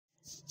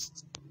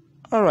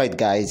Alright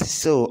guys,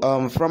 so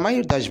from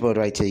my dashboard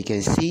right here, you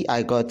can see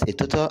I got a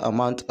total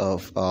amount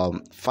of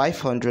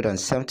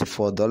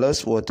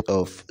 $574 worth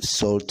of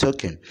Sol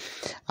token,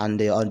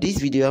 and on this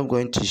video I'm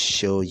going to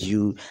show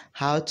you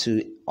how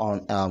to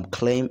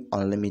claim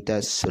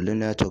unlimited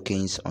Solana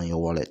tokens on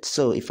your wallet.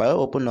 So if I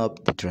open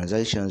up the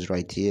transactions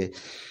right here,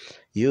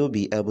 you'll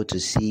be able to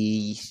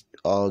see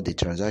all the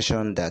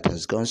transaction that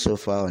has gone so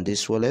far on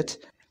this wallet.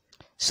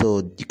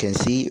 So you can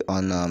see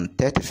on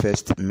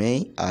 31st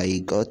May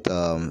I got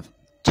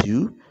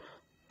 2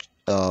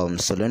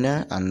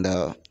 Solana, and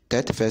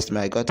 31st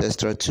May I got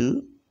extra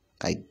 2.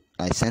 I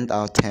sent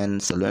out 10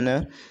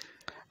 Solana,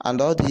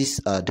 and all these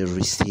are the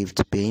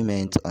received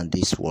payment on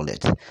this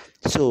wallet.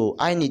 So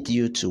I need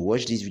you to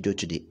watch this video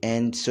to the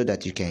end so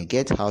that you can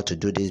get how to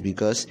do this,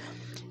 because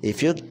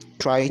if you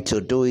try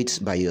to do it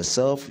by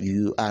yourself,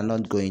 you are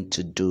not going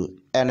to do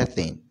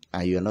anything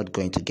and you're not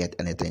going to get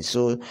anything.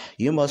 So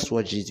you must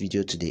watch this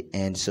video to the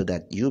end so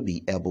that you'll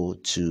be able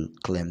to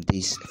claim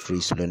these free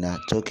Solana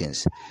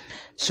tokens.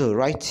 So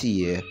right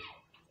here,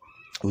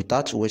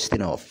 without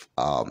wasting of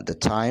the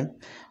time,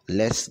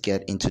 let's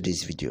get into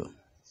this video.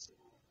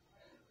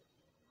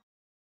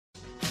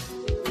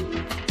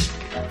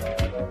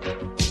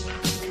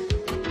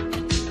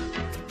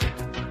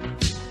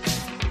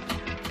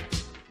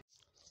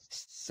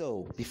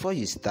 So before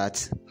you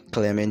start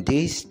claiming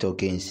these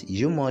tokens,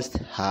 you must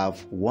have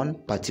one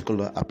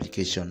particular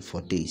application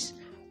for this,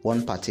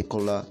 one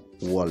particular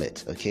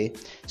wallet. Okay,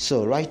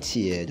 so right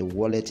here the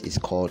wallet is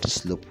called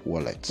Slope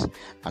Wallet,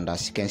 and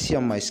as you can see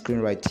on my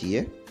screen right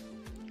here,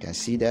 you can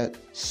see that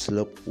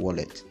Slope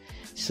Wallet.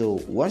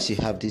 So once you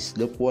have this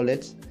Slope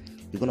Wallet,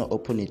 you're gonna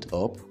open it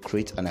up,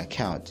 create an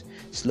account.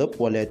 Slope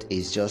Wallet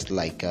is just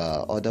like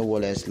other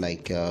wallets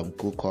like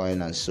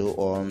KuCoin and so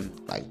on,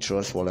 like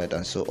Trust Wallet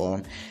and so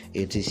on.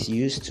 It is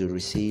used to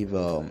receive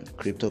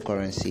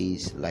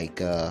cryptocurrencies like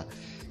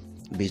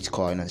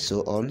Bitcoin and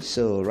so on.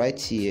 So right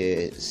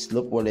here,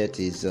 Slope Wallet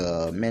is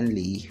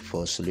mainly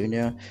for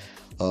Solana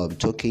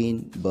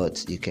token,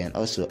 but you can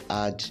also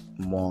add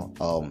more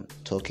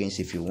tokens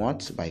if you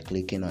want by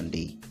clicking on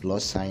the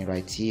plus sign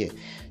right here.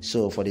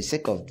 So for the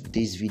sake of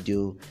this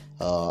video,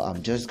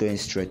 I'm just going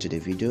straight to the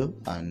video,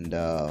 and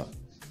the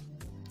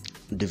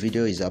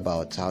video is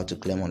about how to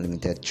claim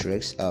unlimited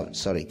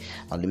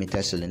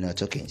unlimited Solana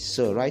tokens.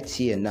 So right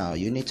here now,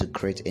 you need to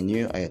create a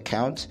new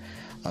account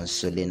on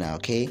Solana.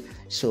 Okay,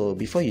 so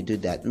before you do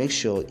that, make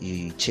sure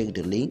you check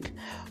the link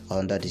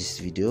under this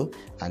video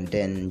and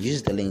then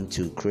use the link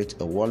to create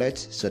a wallet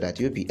so that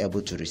you'll be able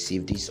to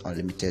receive these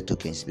unlimited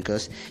tokens,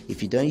 because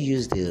if you don't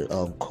use the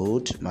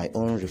code, my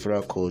own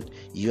referral code,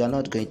 you are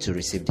not going to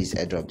receive this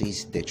airdrop. This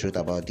is the truth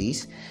about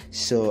this.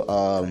 So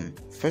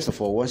first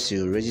of all, once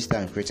you register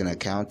and create an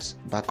account,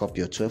 back up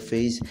your 12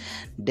 phase,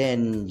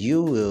 then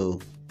you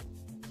will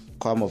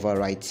come over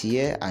right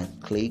here and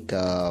click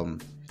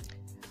on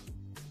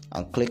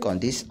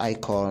this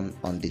icon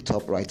on the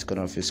top right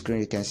corner of your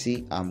screen. You can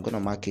see I'm gonna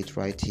mark it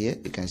right here.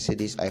 You can see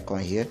this icon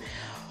here.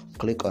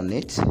 Click on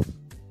it.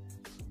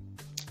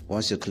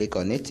 Once you click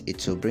on it,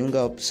 it will bring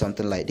up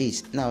something like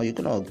this. Now you're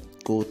gonna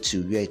go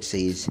to where it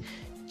says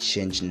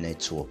change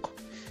network.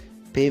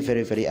 Pay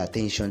very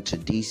attention to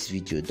this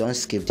video. Don't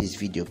skip this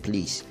video,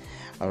 please.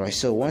 Alright,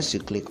 so once you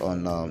click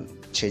on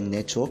change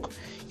network,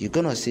 you're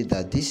gonna see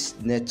that this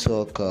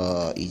network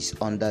is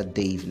under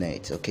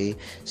DaveNet. Okay,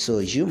 so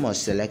you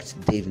must select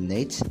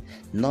DaveNet,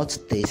 not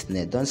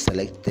testnet. Don't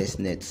select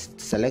testnet,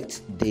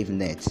 select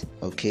DaveNet.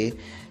 Okay,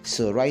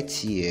 so right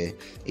here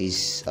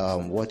is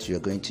what you're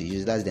going to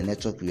use. That's the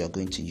network we are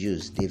going to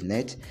use,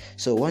 DaveNet.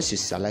 So once you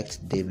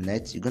select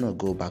DaveNet, you're gonna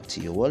go back to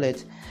your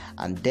wallet,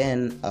 and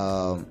then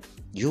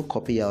you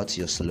copy out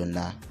your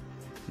Solana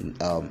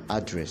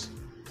address.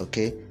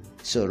 Okay,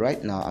 so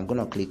right now I'm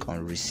gonna click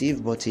on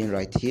receive button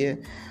right here.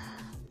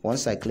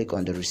 Once I click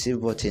on the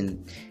receive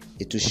button,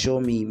 it will show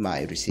me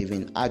my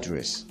receiving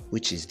address,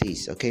 which is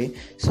this. Okay,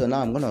 so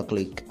now I'm gonna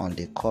click on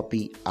the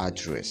copy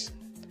address.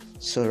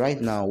 So right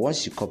now,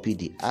 once you copy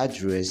the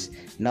address,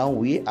 now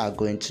we are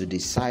going to the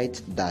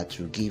site that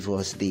will give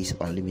us these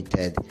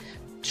unlimited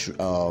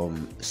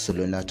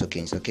Solana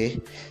tokens. Okay,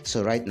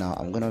 so right now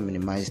I'm gonna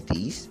minimize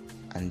these,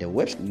 and the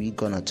website we're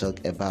gonna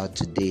talk about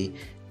today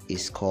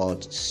is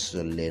called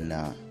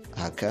Solana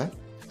Hacker.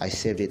 I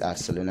saved it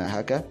as Solana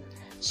Hacker.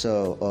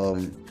 So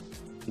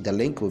the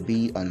link will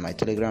be on my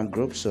Telegram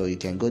group, so you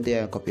can go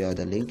there and copy out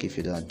the link if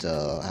you don't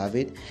have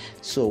it.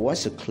 So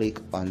once you click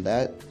on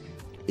that,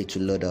 it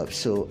will load up.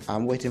 So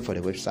I'm waiting for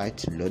the website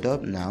to load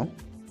up now.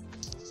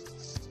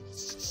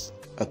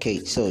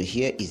 Okay, so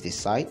here is the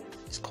site.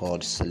 It's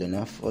called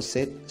Solana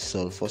Faucet,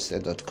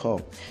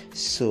 solfaucet.com.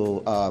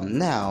 So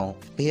now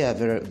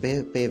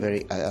pay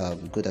very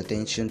good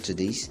attention to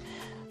this.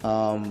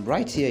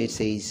 Right here it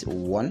says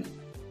 1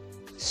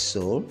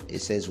 Sol. It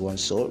says 1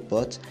 Sol,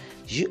 but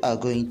you are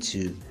going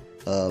to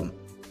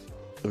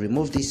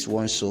remove this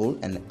 1 Sol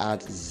and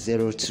add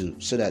 02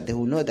 so that they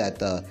will know that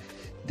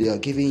they are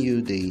giving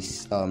you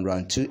this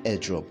round 2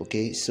 airdrop.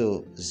 Okay,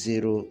 so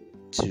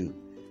 02.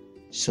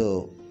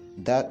 So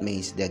that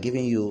means they're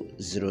giving you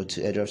 0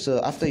 to airdrop. So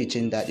after you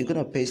change that, you're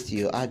gonna paste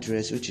your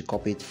address which you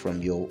copied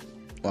from your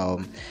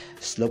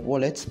Slope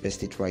wallet.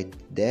 Paste it right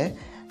there.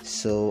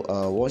 So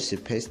once you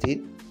paste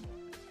it,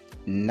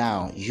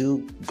 now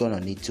you gonna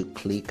need to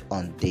click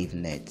on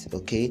DevNet.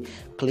 Okay,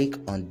 click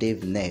on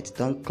DevNet,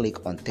 don't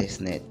click on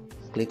testnet,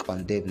 click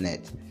on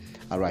DevNet.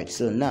 All right,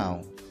 so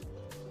now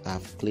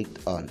I've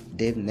clicked on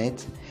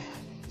DevNet.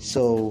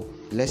 So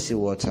let's see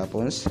what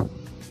happens.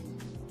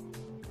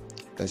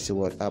 Let's see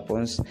what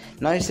happens.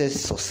 Now it says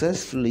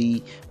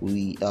successfully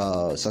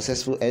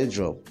successful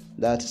airdrop,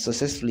 that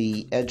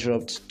successfully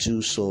airdropped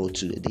to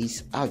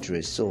this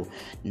address. So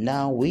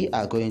now we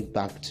are going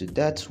back to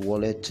that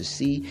wallet to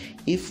see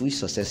if we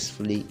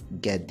successfully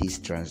get this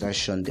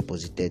transaction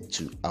deposited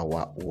to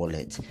our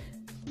wallet.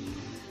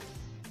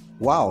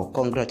 Wow,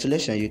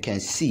 congratulations, you can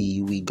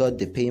see we got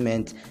the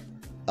payment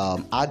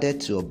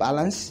added to a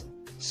balance.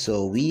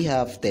 So we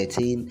have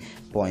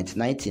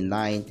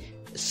 13.99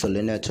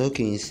 Solana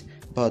tokens,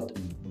 but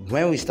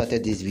when we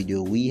started this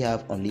video we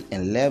have only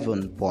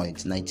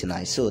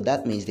 11.99. so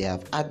that means they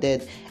have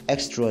added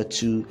extra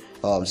to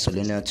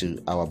Solana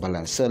to our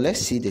balance. So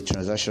let's see the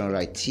transaction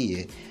right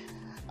here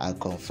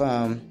and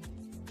confirm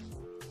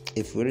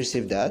if we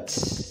receive that.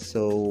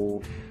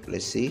 So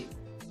let's see.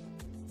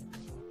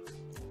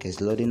 Okay, it's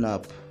loading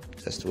up,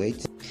 just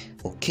wait.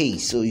 Okay,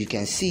 so you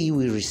can see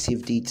we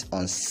received it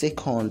on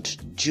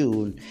 2nd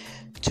June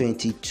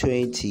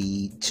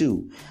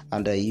 2022,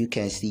 and you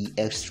can see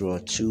extra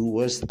 2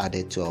 was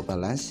added to our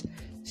balance.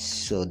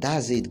 So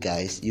that's it,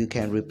 guys. You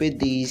can repeat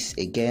this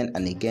again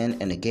and again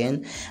and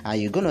again,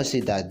 and you're gonna see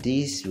that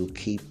this will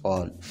keep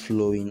on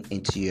flowing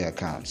into your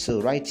account.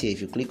 So right here,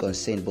 if you click on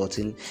send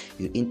button,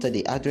 you enter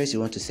the address you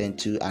want to send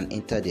to and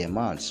enter the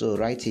amount. So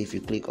right here, if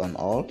you click on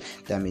all,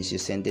 that means you're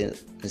sending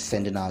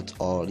out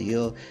all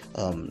your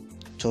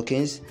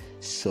tokens.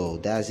 So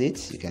that's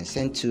it. You can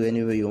send to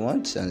anywhere you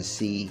want and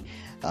see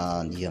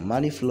your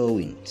money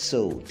flowing.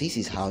 So this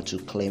is how to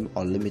claim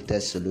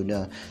unlimited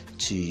Solana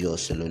to your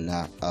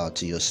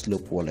to your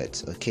Slope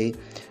wallet. Okay,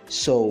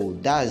 so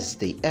that's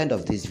the end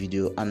of this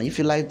video, and if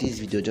you like this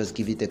video, just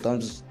give it a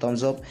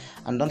thumbs up,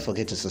 and don't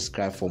forget to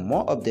subscribe for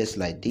more updates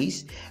like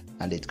this,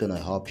 and it's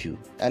gonna help you.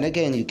 And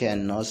again, you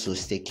can also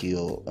stake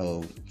your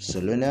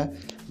Solana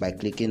by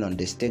clicking on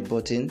the stake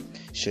button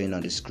showing on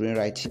the screen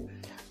right here.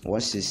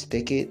 Once you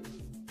stake it,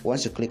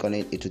 once you click on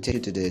it, it will take you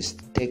to the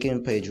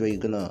staking page where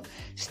you're gonna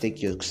stake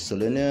your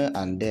Solana,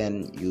 and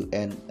then you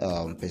earn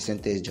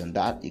percentage on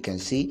that. You can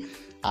see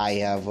I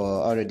have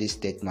already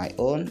staked my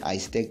own. I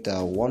staked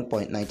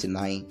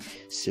 1.99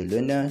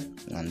 Solana,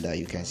 and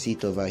you can see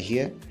it over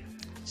here.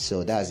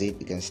 So that's it.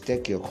 You can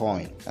stake your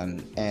coin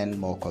and earn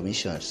more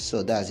commissions.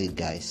 So that's it,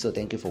 guys. So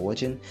thank you for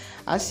watching.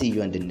 I'll see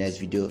you in the next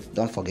video.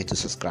 Don't forget to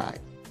subscribe.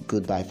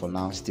 Goodbye for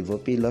now. Steve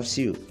OP loves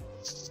you.